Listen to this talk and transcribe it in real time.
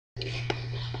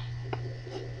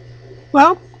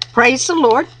Well, praise the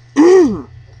Lord.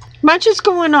 Much is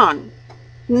going on.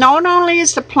 Not only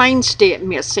is the plane still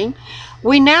missing,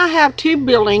 we now have two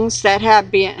buildings that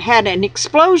have had an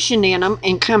explosion in them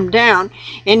and come down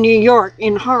in New York,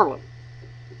 in Harlem.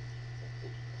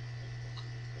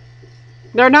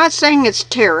 They're not saying it's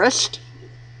terrorist,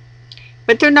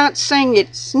 but they're not saying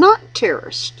it's not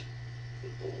terrorist.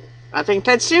 I think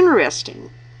that's interesting.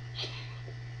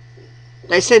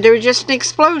 They said there was just an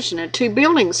explosion and two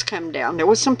buildings come down. There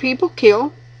was some people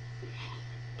killed,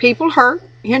 people hurt,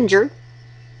 injured.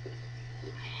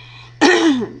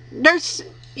 There's,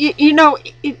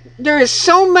 there is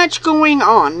so much going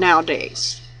on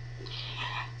nowadays.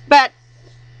 But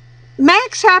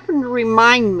Max happened to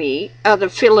remind me of the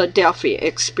Philadelphia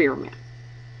experiment.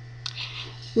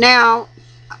 Now,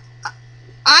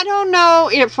 I don't know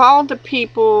if all the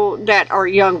people that are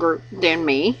younger than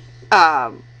me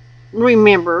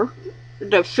remember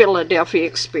the Philadelphia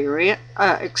experiment.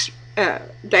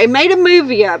 They made a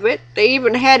movie of it. They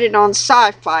even had it on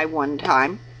Sci-Fi one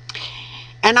time.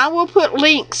 And I will put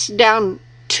links down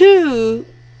to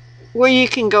where you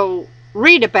can go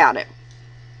read about it.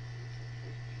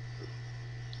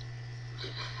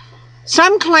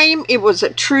 Some claim it was a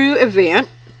true event.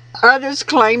 Others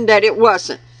claim that it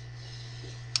wasn't.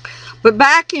 But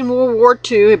back in World War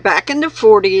II, back in the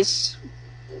 40s,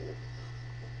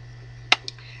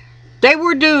 they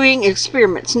were doing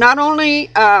experiments. Not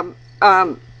only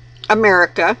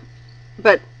America,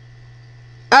 but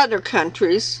other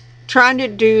countries trying to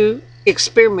do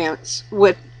experiments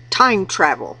with time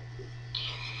travel.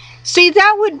 See,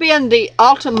 that would be the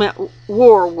ultimate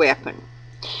war weapon.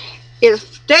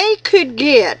 If they could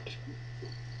get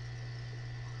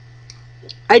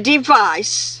a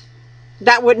device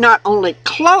that would not only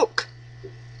cloak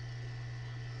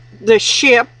the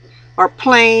ship or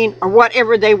plane or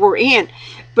whatever they were in,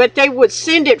 but they would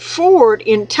send it forward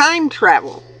in time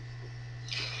travel.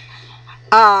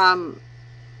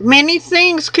 Many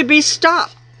things could be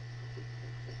stopped.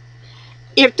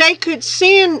 If they could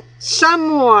send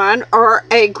someone or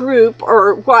a group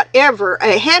or whatever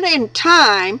ahead in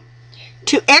time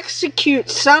to execute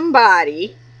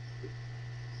somebody,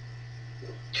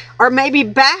 or maybe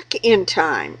back in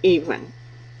time even,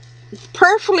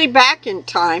 perfectly back in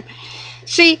time.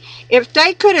 See, if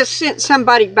they could have sent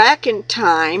somebody back in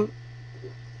time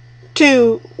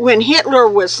to when Hitler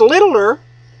was littler,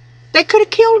 they could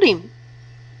have killed him.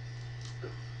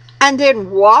 And then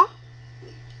what?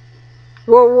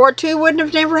 World War II wouldn't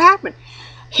have never happened.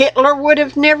 Hitler would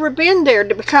have never been there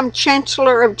to become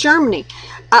Chancellor of Germany.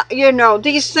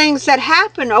 These things that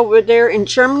happen over there in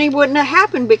Germany wouldn't have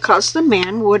happened because the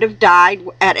man would have died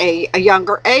at a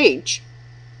younger age.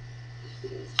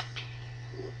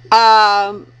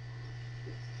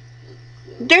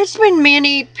 There's been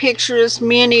many pictures,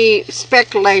 many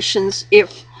speculations,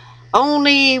 if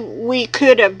only we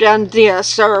could have done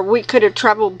this, or we could have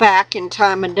traveled back in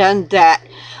time and done that,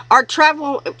 or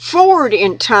traveled forward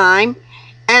in time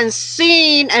and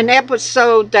seen an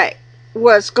episode that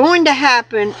was going to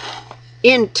happen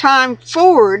in time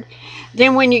forward.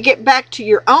 Then when you get back to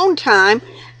your own time,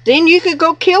 then you could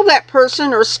go kill that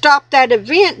person or stop that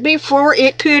event before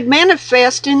it could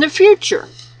manifest in the future.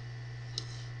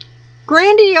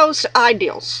 Grandiose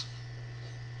ideals.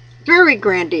 Very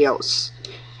grandiose.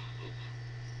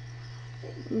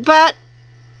 But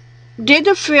did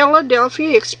the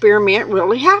Philadelphia experiment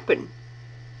really happen?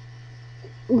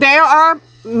 There are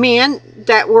men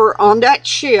that were on that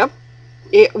ship.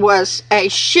 It was a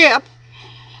ship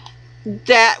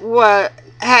that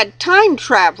had time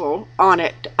travel on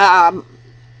it.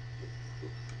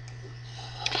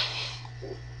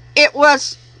 It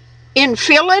was in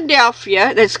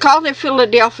Philadelphia. It's called the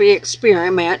Philadelphia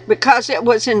experiment because it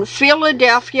was in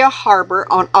Philadelphia Harbor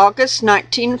on August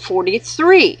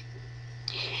 1943.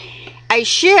 A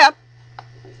ship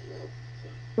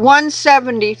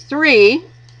 173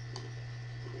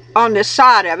 on the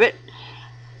side of it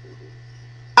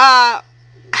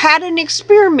had an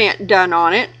experiment done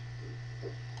on it,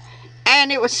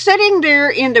 and it was sitting there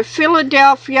in the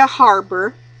Philadelphia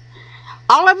Harbor.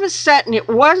 All of a sudden it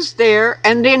was there,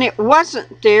 and then it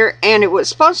wasn't there, and it was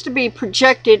supposed to be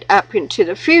projected up into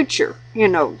the future,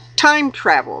 time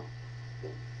travel.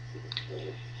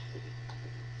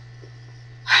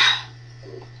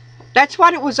 That's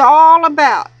what it was all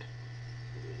about.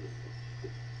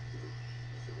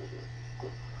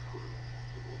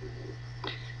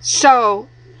 So,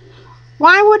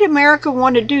 why would America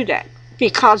want to do that?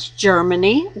 Because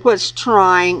Germany was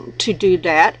trying to do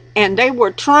that, and they were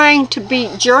trying to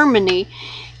beat Germany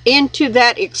into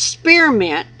that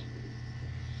experiment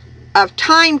of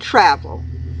time travel.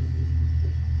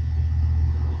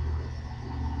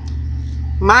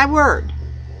 My word.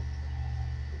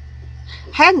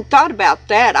 Hadn't thought about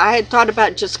that. I had thought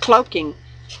about just cloaking.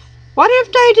 What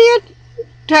if they did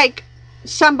take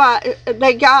somebody,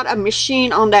 they got a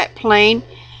machine on that plane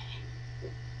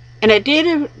and it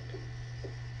did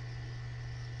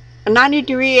a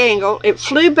 90-degree angle. It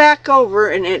flew back over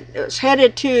and it was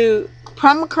headed to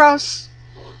come across.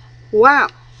 Wow.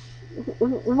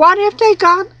 What if they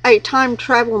got a time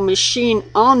travel machine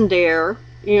on there,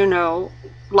 you know,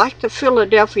 like the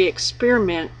Philadelphia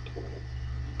experiment,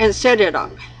 and set it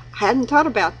off? I hadn't thought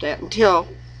about that until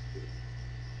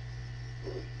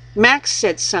Max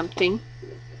said something.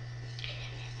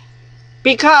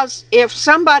 Because if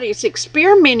somebody's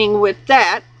experimenting with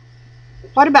that,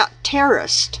 what about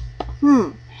terrorists?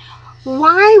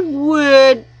 Why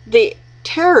would the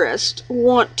terrorist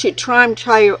want to time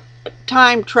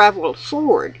travel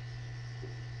forward?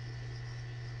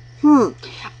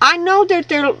 I know that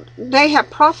they have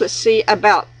prophecy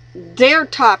about their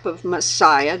type of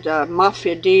Messiah, the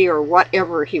Mahdi or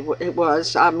whatever it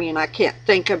was. I mean, I can't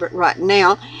think of it right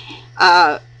now.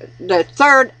 The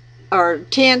third or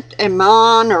 10th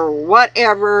Imam or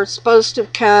whatever, supposed to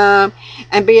come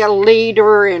and be a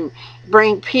leader and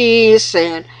bring peace,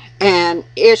 and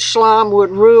Islam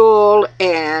would rule,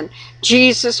 and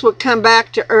Jesus would come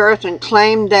back to earth and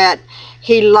claim that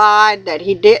he lied, that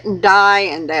he didn't die,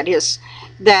 and that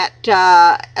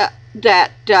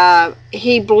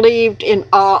he believes in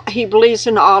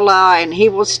Allah, and he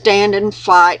will stand and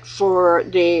fight for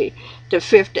the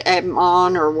fifth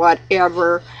Imam or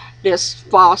whatever, this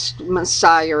false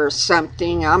Messiah or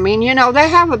something. I mean, you know, they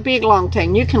have a big long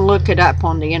thing. You can look it up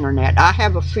on the internet. I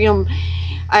have a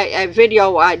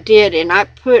video I did, and I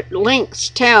put links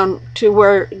down to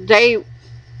where they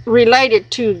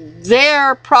related to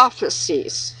their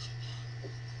prophecies.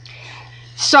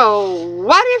 So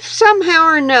what if somehow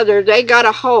or another they got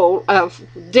a hold of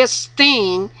this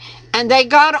thing and they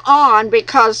got on,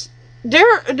 because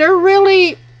they're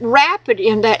really rapid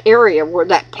in that area where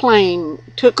that plane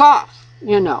took off,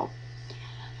 you know.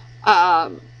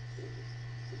 And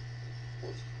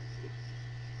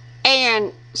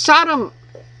Saddam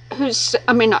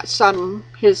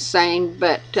Hussein,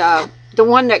 but the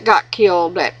one that got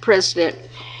killed, that President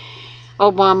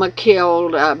Obama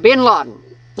killed, Bin Laden.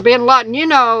 Bin Laden, you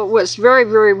know, was very,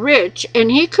 very rich,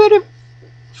 and he could have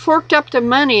forked up the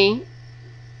money.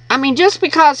 I mean, just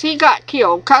because he got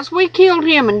killed, because we killed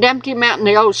him and dumped him out in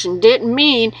the ocean, didn't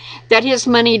mean that his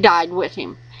money died with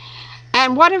him.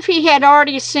 And what if he had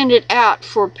already sent it out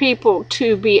for people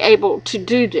to be able to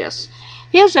do this?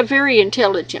 He was a very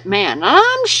intelligent man.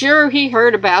 I'm sure he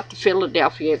heard about the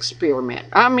Philadelphia experiment.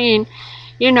 I mean,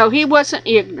 you know, he wasn't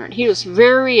ignorant. He was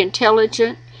very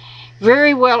intelligent,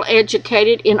 very well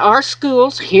educated in our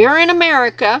schools here in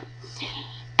America,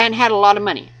 and had a lot of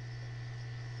money.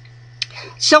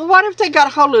 So what if they got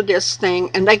a hold of this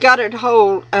thing and they got a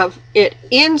hold of it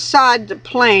inside the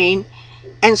plane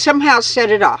and somehow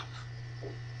set it off?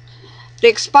 The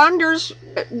expanders,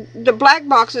 the black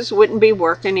boxes wouldn't be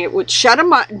working. It would shut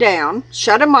them down,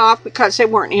 shut them off, because they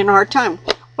weren't in our time.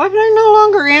 What if they're no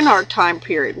longer in our time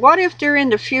period? What if they're in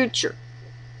the future,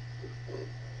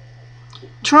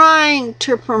 trying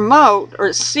to promote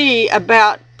or see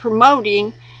about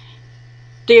promoting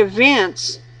the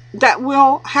events that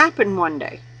will happen one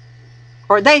day,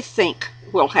 or they think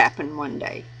will happen one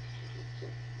day?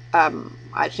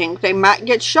 I think they might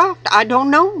get shocked. I don't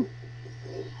know.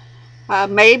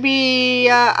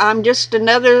 Maybe I'm just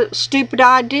another stupid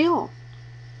ideal.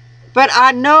 But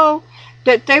I know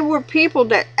that there were people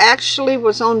that actually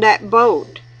was on that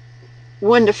boat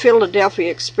when the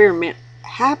Philadelphia experiment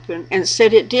happened and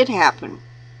said it did happen.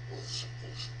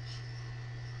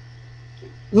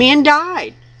 Men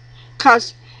died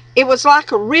because it was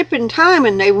like a rip in time,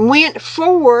 and they went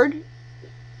forward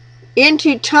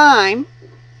into time,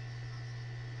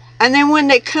 and then when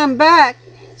they come back,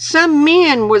 some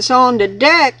men was on the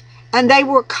deck and they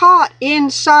were caught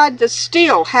inside the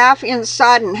still, half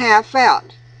inside and half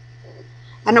out,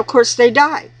 and of course they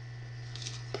died.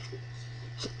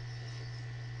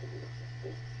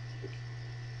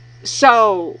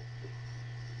 So,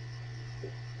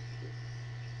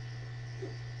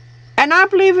 and I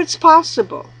believe it's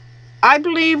possible. I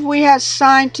believe we have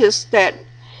scientists that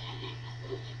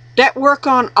work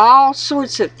on all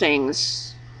sorts of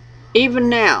things, even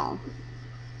now.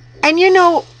 And you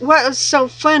know what was so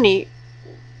funny?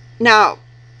 Now,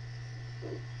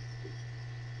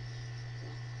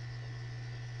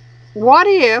 what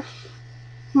if,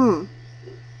 no,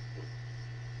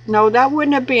 that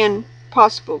wouldn't have been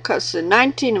possible, because in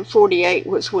 1948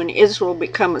 was when Israel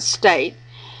became a state.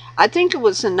 I think it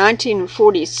was in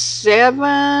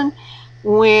 1947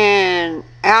 when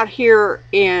out here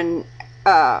in,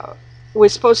 we're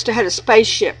supposed to have a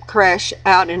spaceship crash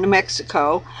out in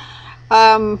Mexico.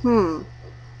 But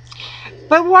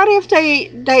what if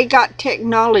they got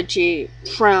technology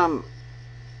from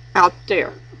out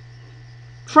there?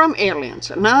 From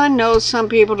aliens. And I know some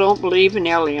people don't believe in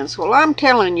aliens. Well, I'm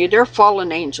telling you, they're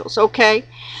fallen angels, okay?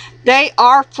 They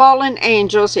are fallen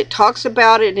angels. It talks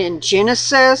about it in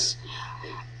Genesis.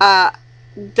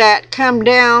 That come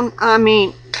down. I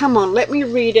mean, come on, let me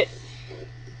read it.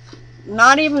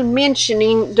 Not even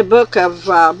mentioning the book of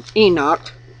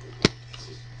Enoch.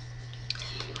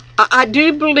 I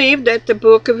do believe that the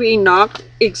book of Enoch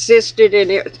existed in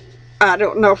it. I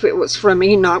don't know if it was from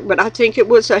Enoch, but I think it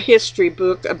was a history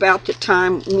book about the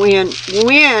time when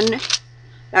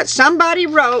that somebody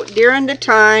wrote during the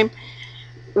time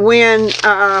when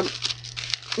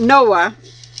Noah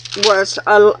was,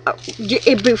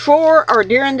 before or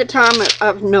during the time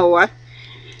of Noah,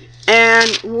 and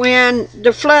when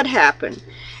the flood happened.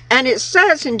 And it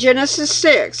says in Genesis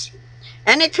 6,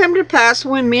 "And it came to pass,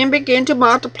 when men began to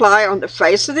multiply on the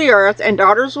face of the earth, and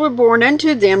daughters were born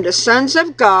unto them, the sons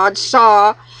of God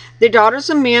saw the daughters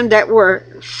of men that were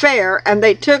fair, and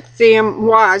they took them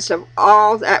wives of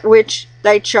all that which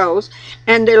they chose.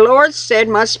 And the Lord said,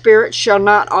 My spirit shall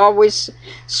not always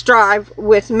strive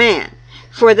with man,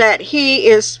 for that he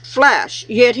is flesh,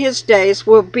 yet his days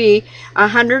will be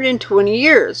 120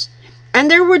 years.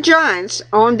 And there were giants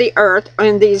on the earth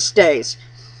in these days."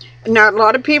 Now, a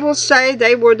lot of people say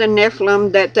they were the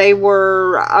Nephilim, that they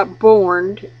were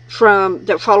born from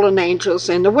the fallen angels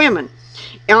and the women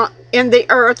in the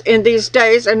earth in these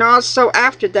days, and also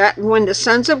after that, when the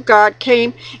sons of God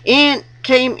came in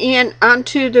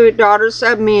unto the daughters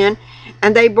of men,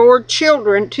 and they bore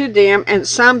children to them, and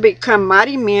some become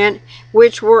mighty men,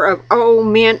 which were of old,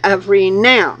 men of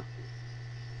renown.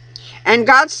 And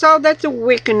God saw that the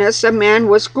wickedness of man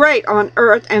was great on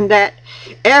earth, and that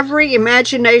every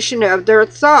imagination of their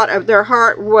thought of their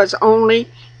heart was only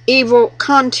evil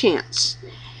contents.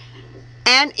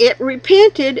 And it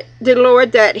repented the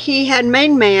Lord that he had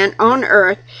made man on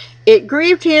earth. It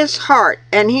grieved his heart,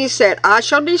 and he said, I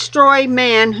shall destroy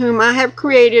man whom I have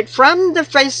created from the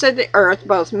face of the earth,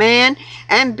 both man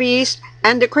and beast,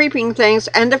 and the creeping things,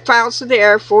 and the fowls of the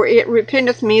air, for it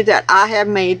repenteth me that I have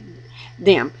made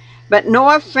them. But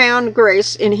Noah found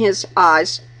grace in his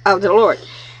eyes of the Lord.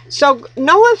 So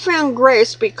Noah found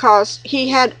grace because he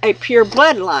had a pure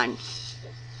bloodline.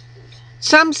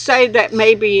 Some say that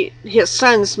maybe his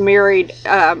sons married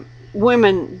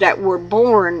women that were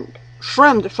born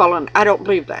from the fallen. I don't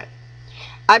believe that.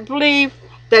 I believe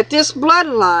that this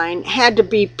bloodline had to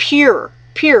be pure,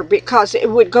 because it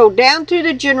would go down through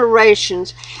the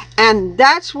generations, and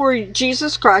that's where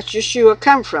Jesus Christ, Yeshua,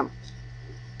 come from.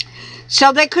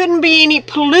 So there couldn't be any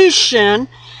pollution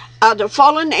of the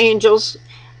fallen angels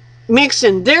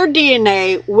mixing their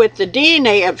DNA with the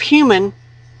DNA of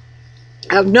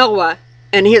Noah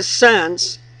and his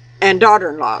sons and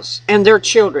daughter-in-laws and their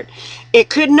children. It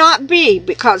could not be,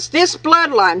 because this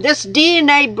bloodline, this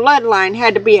DNA bloodline,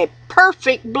 had to be a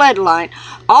perfect bloodline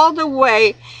all the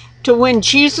way to when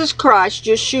Jesus Christ,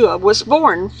 Yeshua, was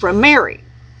born from Mary.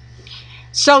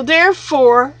 So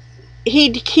therefore, he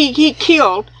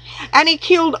killed, and he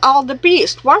killed all the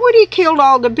beasts. Why would he kill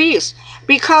all the beasts?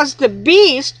 Because the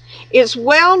beast is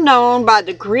well known by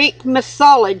the Greek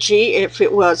mythology. If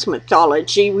it was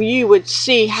mythology, you would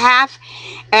see half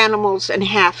animals and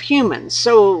half humans.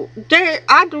 So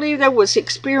I believe there was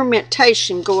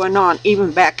experimentation going on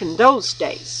even back in those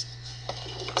days.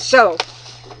 So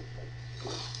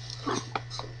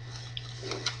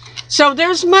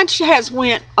there's much has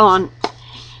went on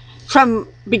from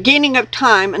beginning of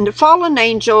time, and the fallen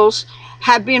angels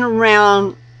have been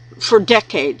around for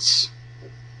decades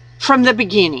from the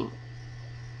beginning.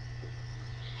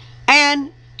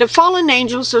 And the fallen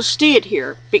angels are still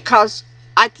here, because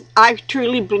I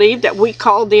truly believe that we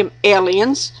call them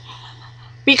aliens,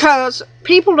 because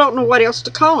people don't know what else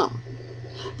to call them.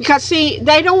 Because, see,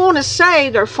 they don't want to say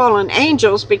they're fallen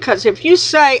angels, because if you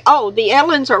say, oh, the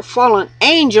aliens are fallen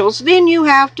angels, then you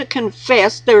have to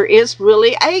confess there is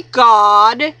really a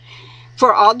God.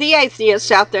 For all the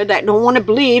atheists out there that don't want to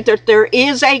believe that there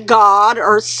is a God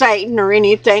or Satan or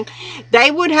anything,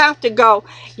 they would have to go,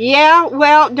 yeah,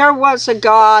 well, there was a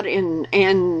God,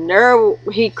 and there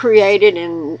he created,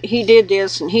 and he did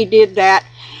this and he did that.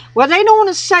 Well, they don't want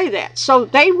to say that. So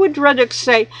they would rather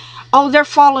say, oh, they're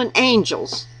fallen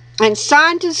angels. And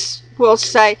scientists will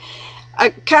say,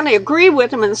 kind of agree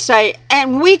with them and say,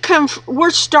 and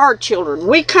we're star children.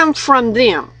 We come from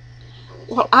them.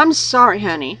 Well, I'm sorry,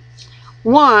 honey.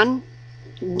 One,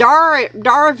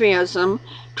 Darwinism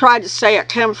tried to say it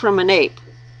come from an ape.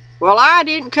 Well, I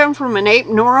didn't come from an ape,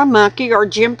 nor a monkey, or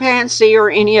chimpanzee,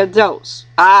 or any of those.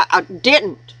 I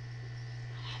didn't.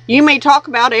 You may talk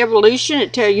about evolution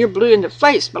until you're blue in the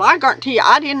face, but I guarantee you,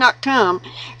 I did not come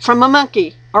from a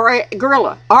monkey, or a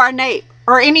gorilla, or an ape,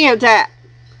 or any of that.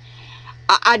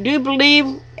 I do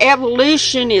believe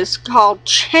evolution is called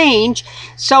change.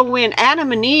 So when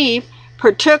Adam and Eve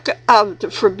partook of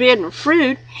the forbidden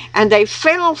fruit and they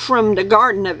fell from the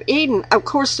Garden of Eden, of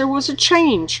course there was a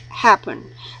change happen.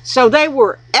 So they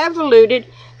were evoluted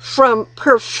from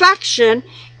perfection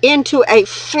into a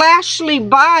fleshly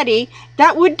body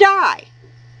that would die.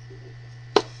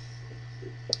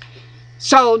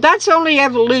 So that's only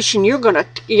evolution you're going to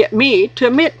get me to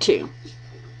admit to.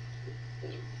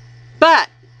 But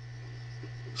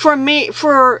for me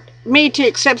to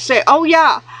accept, say, oh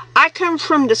yeah, I come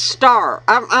from the star.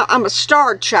 I'm a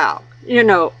star child. You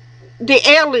know, the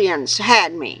aliens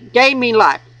had me, gave me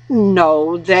life.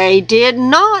 No, they did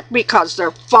not, because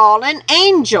they're fallen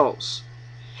angels.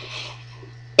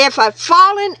 If a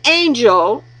fallen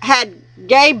angel had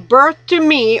gave birth to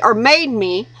me or made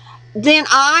me, then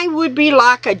I would be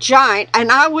like a giant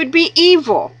and I would be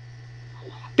evil,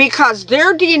 because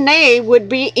their DNA would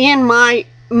be in my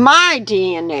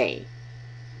DNA.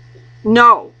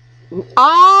 No,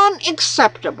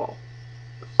 unacceptable.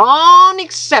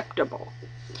 Unacceptable.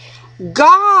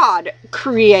 God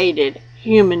created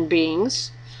human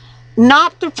beings,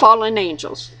 not the fallen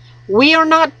angels. We are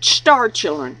not star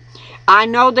children. I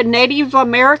know the Native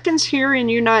Americans here in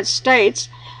the United States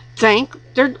think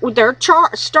they're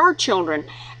star children.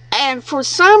 And for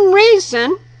some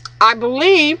reason, I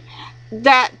believe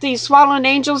that these fallen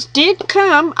angels did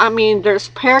come. I mean, there's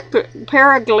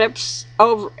petroglyphs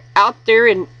out there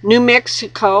in New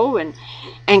Mexico and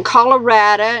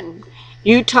Colorado and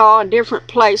Utah and different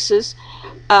places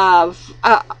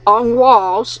on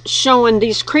walls showing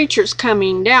these creatures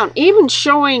coming down, even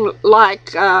showing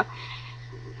like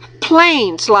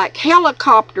planes, like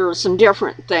helicopters and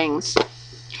different things.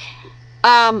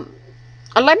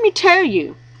 Let me tell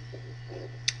you,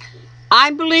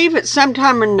 I believe at some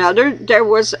time or another there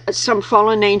was some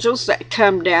fallen angels that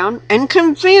come down and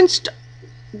convinced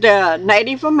the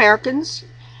Native Americans,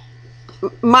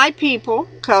 my people,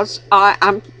 because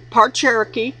I'm part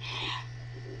Cherokee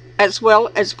as well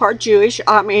as part Jewish.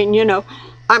 I mean, you know,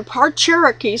 I'm part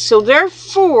Cherokee, so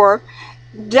therefore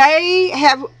they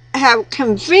have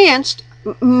convinced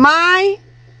my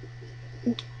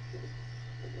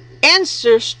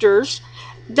ancestors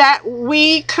that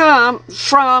we come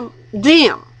from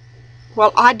them.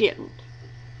 Well, I didn't.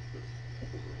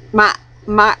 My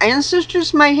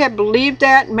ancestors may have believed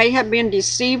that, may have been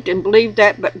deceived and believed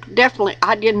that, but definitely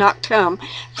I did not come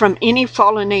from any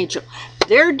fallen angel.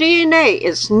 Their DNA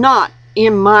is not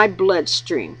in my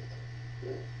bloodstream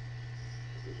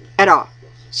at all.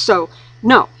 So,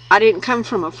 no, I didn't come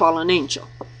from a fallen angel.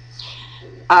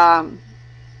 But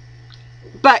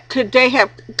could they have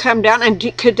come down, and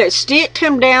could they still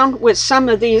come down with some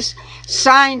of these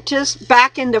scientists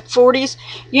back in the 40s?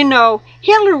 You know,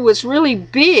 Hitler was really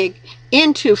big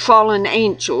into fallen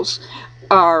angels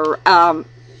or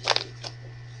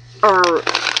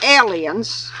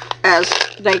aliens, as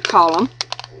they call them,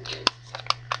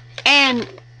 and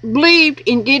believed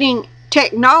in getting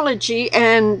technology,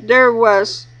 and there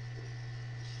was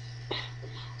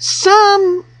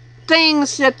some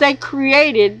things that they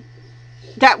created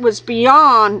that was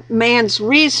beyond man's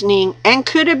reasoning and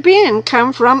could have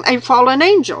come from a fallen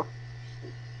angel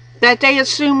that they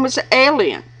assumed was an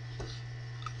alien.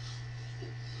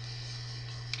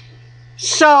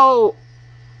 So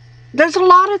there's a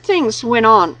lot of things went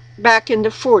on back in the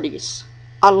 40s.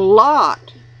 A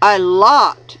lot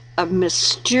of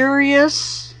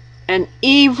mysterious and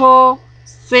evil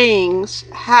things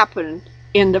happened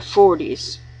in the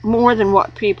 40s, more than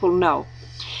what people know.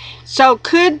 So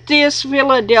could this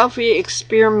Philadelphia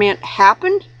experiment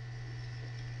happen?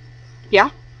 Yeah,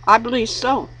 I believe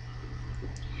so.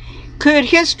 Could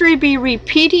history be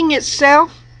repeating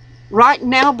itself right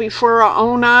now before our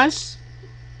own eyes?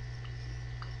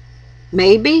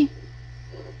 Maybe.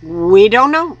 We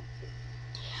don't know.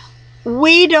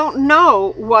 We don't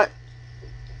know what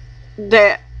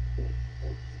the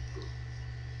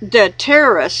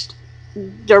terrorists,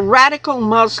 the radical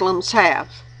Muslims have.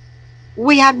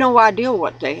 We have no idea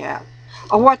what they have,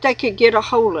 or what they could get a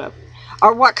hold of,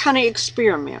 or what kind of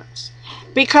experiments,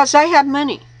 because they have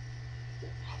money.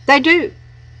 They do.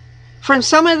 From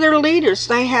some of their leaders,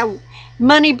 they have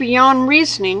money beyond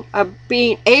reasoning of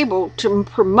being able to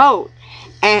promote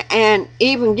and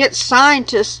even get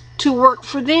scientists to work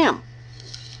for them.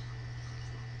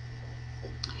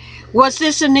 Was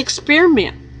this an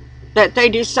experiment that they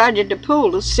decided to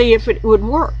pull to see if it would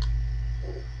work?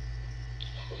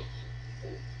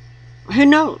 Who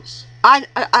knows?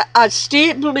 I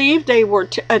still believe they were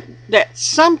that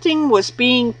something was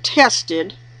being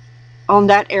tested on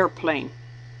that airplane.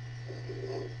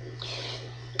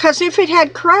 Because if it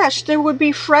had crashed, there would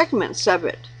be fragments of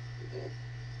it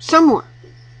somewhere.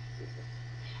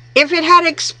 If it had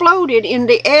exploded in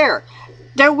the air,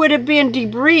 there would have been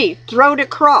debris thrown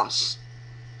across.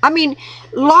 I mean,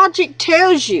 logic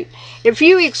tells you, if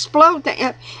you explode,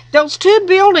 those two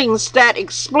buildings that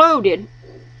exploded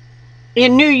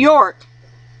in New York,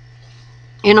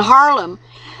 in Harlem,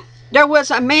 there was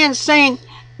a man saying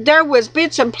there was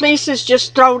bits and pieces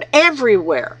just thrown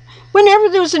everywhere. Whenever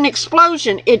there's an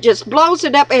explosion, it just blows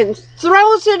it up and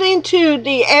throws it into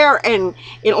the air and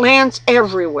it lands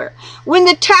everywhere. When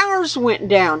the towers went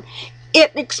down,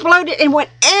 it exploded and went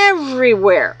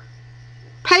everywhere.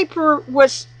 Paper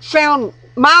was found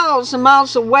miles and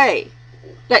miles away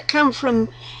that come from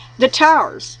the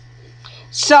towers.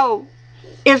 So,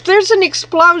 if there's an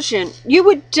explosion, you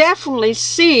would definitely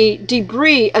see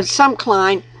debris of some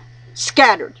kind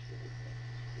scattered.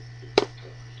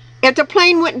 If the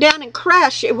plane went down and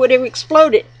crashed, it would have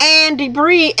exploded and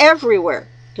debris everywhere.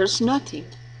 There's nothing.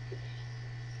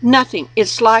 Nothing.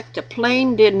 It's like the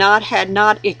plane had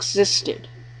not existed.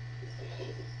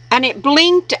 And it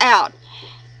blinked out.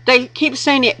 They keep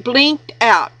saying it blinked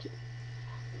out.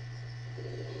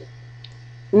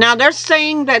 Now they're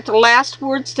saying that the last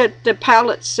words that the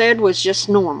pilot said was just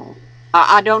normal.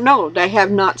 I don't know. They have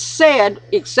not said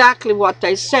exactly what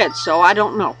they said, so I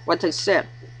don't know what they said.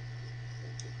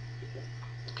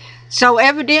 So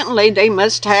evidently they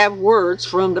must have words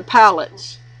from the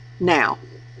pilots now.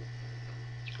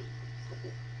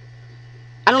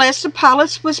 Unless the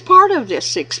pilots was part of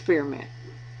this experiment.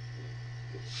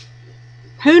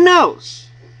 Who knows?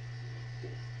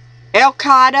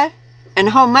 Al-Qaeda and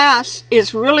Hamas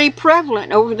is really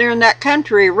prevalent over there in that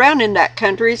country, around in that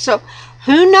country, so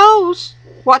who knows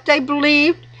what they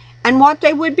believed and what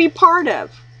they would be part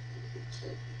of.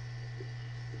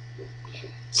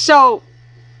 So,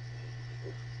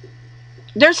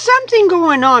 there's something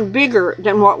going on bigger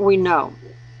than what we know.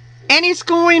 And it's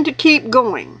going to keep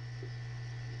going.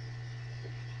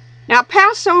 Now,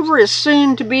 Passover is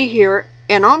soon to be here,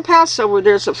 and on Passover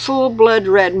there's a full blood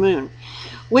red moon,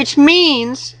 which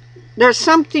means there's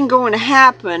something going to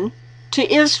happen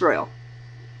to Israel.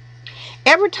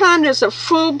 Every time there's a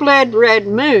full blood red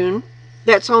moon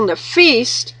that's on the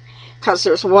feast, because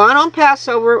there's one on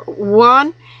Passover,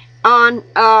 one on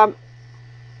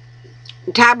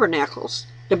Tabernacles,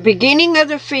 the beginning of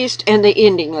the feast and the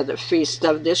ending of the feast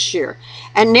of this year.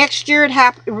 And next year it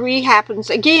happens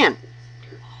again.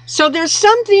 So there's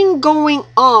something going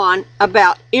on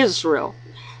about Israel.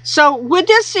 So would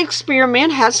this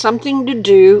experiment have something to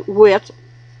do with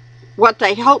what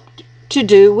they hoped to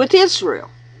do with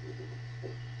Israel?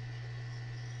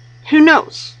 Who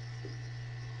knows?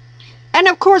 And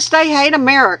of course they hate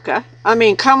America. I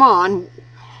mean, come on.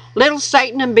 Little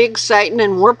Satan and Big Satan,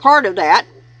 and we're part of that.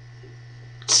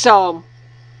 So,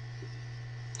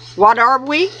 what are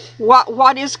we?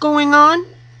 What is going on?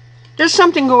 There's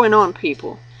something going on,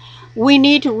 people. We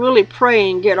need to really pray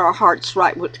and get our hearts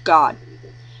right with God.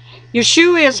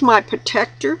 Yeshua is my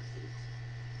protector.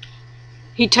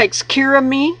 He takes care of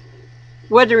me.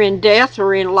 Whether in death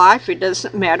or in life, it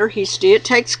doesn't matter. He still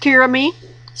takes care of me.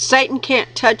 Satan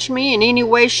can't touch me in any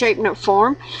way, shape, or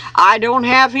form. I don't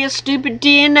have his stupid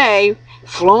DNA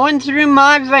flowing through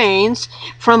my veins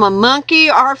from a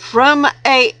monkey or from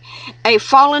a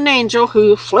fallen angel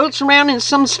who floats around in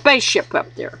some spaceship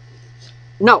up there.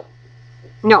 No.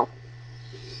 No.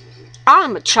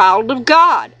 I'm a child of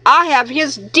God. I have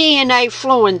his DNA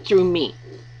flowing through me.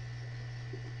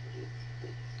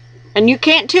 And you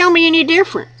can't tell me any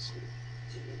difference.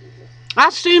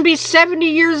 I'll soon be 70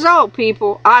 years old,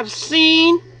 people. I've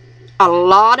seen a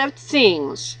lot of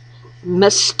things.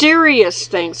 Mysterious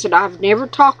things that I've never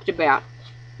talked about.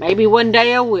 Maybe one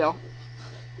day I will,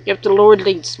 if the Lord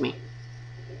leads me.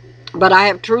 But I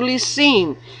have truly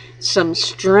seen some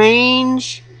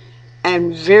strange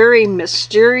and very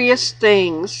mysterious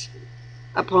things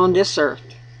upon this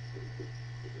earth.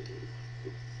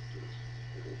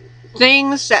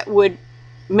 Things that would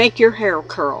make your hair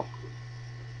curl.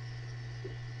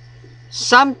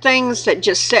 Some things that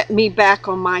just set me back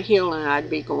on my heel and I'd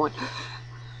be going,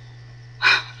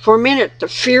 for a minute the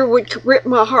fear would rip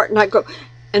my heart and I'd go,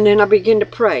 And then I began to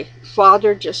pray,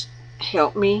 Father, just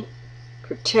help me,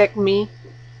 protect me.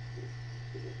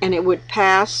 And it would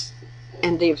pass,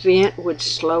 and the event would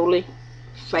slowly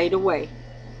fade away.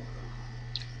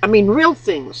 I mean, real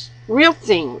things,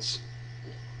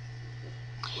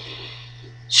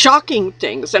 shocking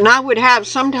things. And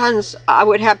sometimes I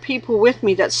would have people with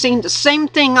me that seen the same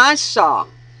thing I saw,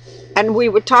 and we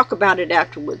would talk about it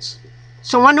afterwards.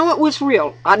 So I know it was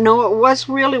real. I know it was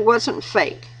real. It wasn't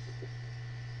fake.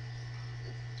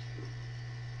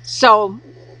 So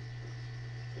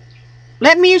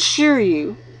let me assure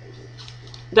you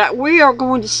that we are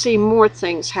going to see more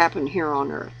things happen here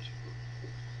on earth.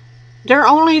 They're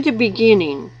only the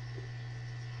beginning,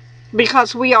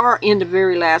 because we are in the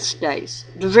very last days.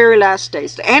 The very last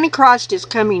days. The Antichrist is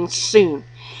coming soon.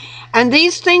 And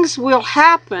these things will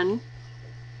happen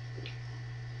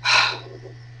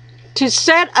to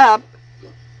set up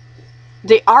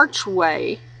the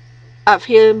archway of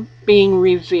him being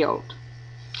revealed.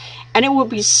 And it will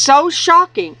be so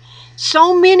shocking.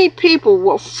 So many people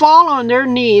will fall on their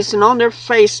knees and on their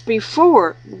face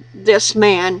before this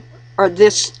man or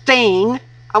this thing.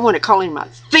 I want to call him a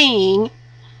thing.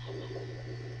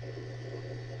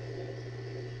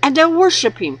 And they'll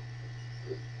worship him.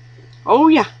 Oh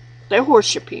yeah, they'll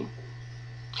worship him.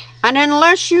 And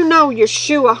unless you know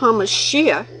Yeshua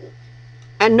HaMashiach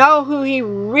and know who he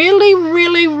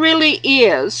really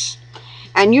is,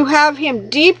 and you have him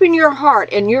deep in your heart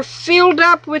and you're filled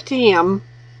up with him,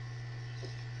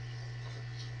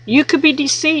 you could be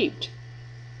deceived.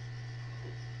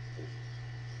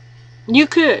 You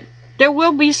could. There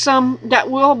will be some that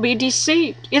will be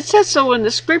deceived. It says so in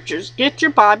the scriptures. Get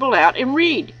your Bible out and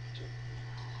read.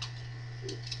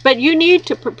 But you need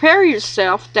to prepare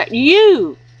yourself that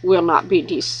you will not be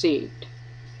deceived.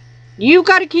 You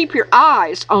got to keep your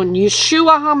eyes on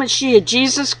Yeshua HaMashiach,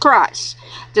 Jesus Christ,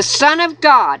 the Son of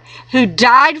God, who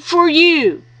died for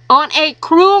you on a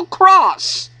cruel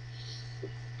cross.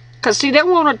 Because see, they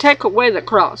want to take away the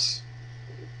cross.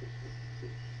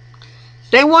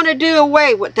 They want to do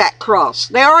away with that cross.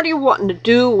 They already wanting to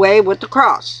do away with the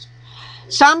cross.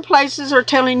 Some places are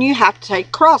telling you have to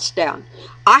take cross down.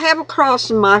 I have a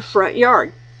cross in my front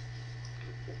yard.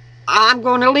 I'm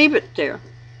going to leave it there.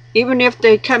 Even if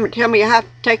they come and tell me I have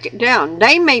to take it down.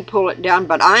 They may pull it down,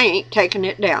 but I ain't taking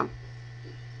it down.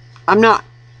 I'm not.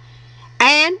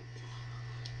 And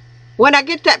when I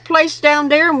get that place down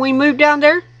there and we move down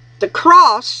there, the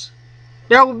cross,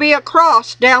 there will be a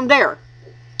cross down there.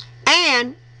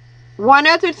 And one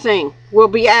other thing will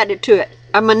be added to it,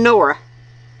 a menorah.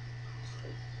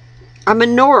 A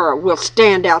menorah will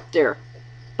stand out there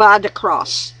by the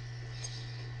cross.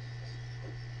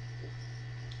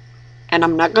 And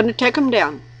I'm not going to take them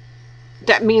down.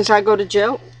 That means I go to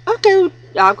jail. Okay,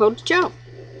 I'll go to jail.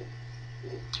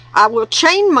 I will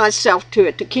chain myself to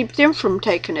it to keep them from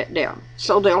taking it down.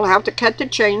 So they'll have to cut the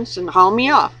chains and haul me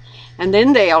off. And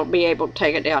then they'll be able to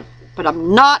take it down. But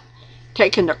I'm not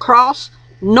taking the cross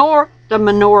nor the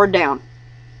menorah down.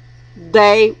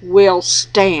 They will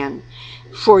stand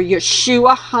for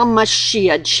Yeshua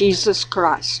HaMashiach, Jesus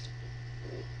Christ.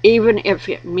 Even if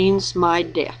it means my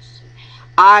death.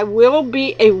 I will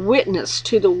be a witness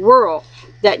to the world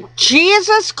that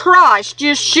Jesus Christ,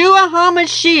 Yeshua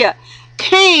HaMashiach,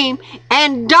 came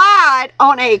and died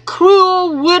on a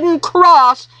cruel wooden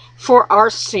cross for our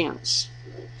sins.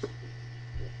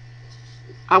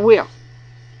 I will.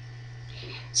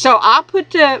 So I'll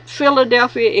put the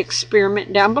Philadelphia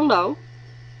experiment down below.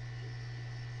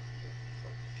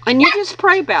 And you just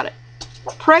pray about it.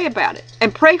 Pray about it.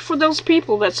 And pray for those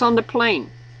people that's on the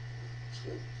plane.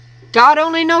 God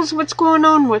only knows what's going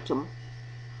on with them.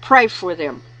 Pray for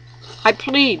them. I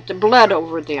plead the blood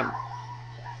over them.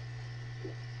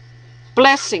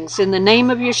 Blessings in the name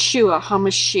of Yeshua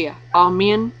HaMashiach.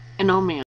 Amen and amen.